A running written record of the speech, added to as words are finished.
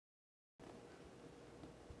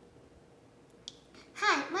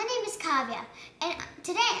Kavya, and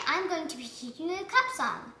today I'm going to be teaching you a cup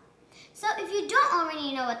song. So if you don't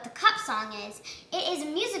already know what the cup song is, it is a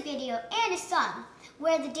music video and a song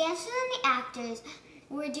where the dancers and the actors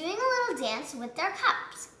were doing a little dance with their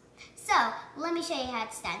cups. So let me show you how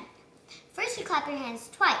it's done. First you clap your hands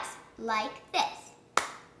twice, like this.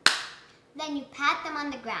 Then you pat them on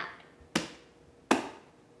the ground.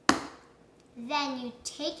 Then you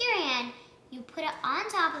take your hand, you put it on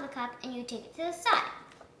top of the cup, and you take it to the side.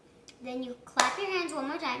 Then you clap your hands one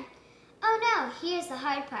more time. Oh no, here's the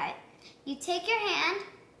hard part. You take your hand,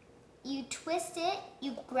 you twist it,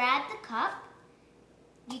 you grab the cup,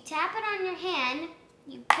 you tap it on your hand,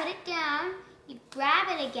 you put it down, you grab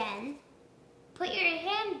it again, put your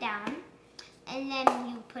hand down, and then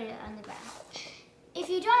you put it on the ground. If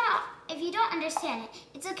you don't understand it,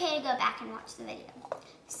 it's okay to go back and watch the video.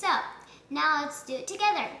 So, now let's do it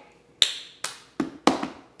together.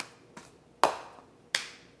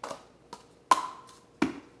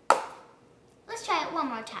 Let's try it one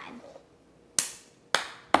more time.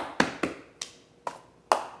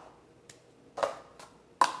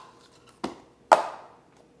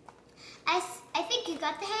 I think you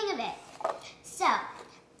got the hang of it. So,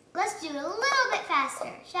 let's do it a little bit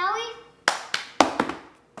faster, shall we?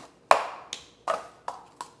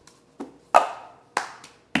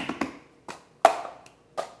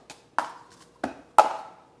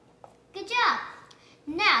 Good job.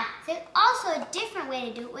 Now, there's also a different way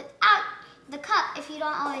to do it without the cup if you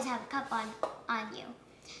don't always have a cup on you.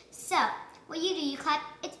 So, what you do, you clap.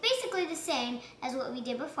 It's basically the same as what we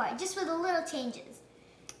did before, just with a little changes.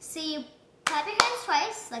 So you clap your hands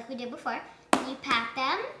twice, like we did before. You pat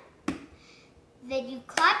them. Then you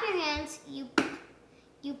clap your hands. You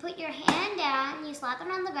put your hand down. You slap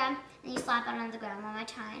it on the ground, and you slap it on the ground one more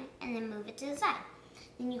time, and then move it to the side.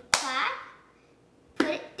 Then you clap. Put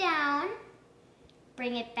it down.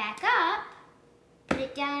 Bring it back up. Put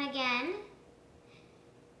it down again.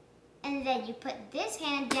 And then you put this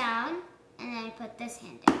hand down, and then you put this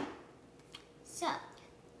hand down. So,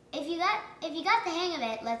 if you got the hang of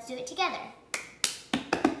it, let's do it together.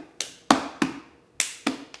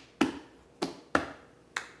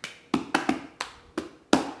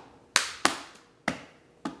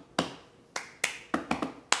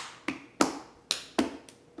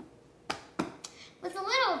 With a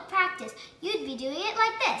little practice, you'd be doing it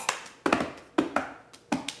like this.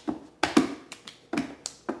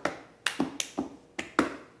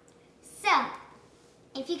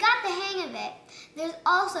 If you got the hang of it, there's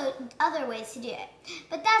also other ways to do it,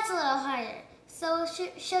 but that's a little harder, so we'll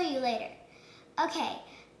show you later. Okay,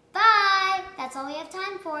 bye! That's all we have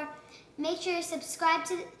time for. Make sure you subscribe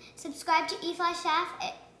to EFlashApps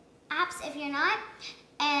if you're not,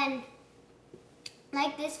 and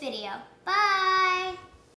like this video. Bye!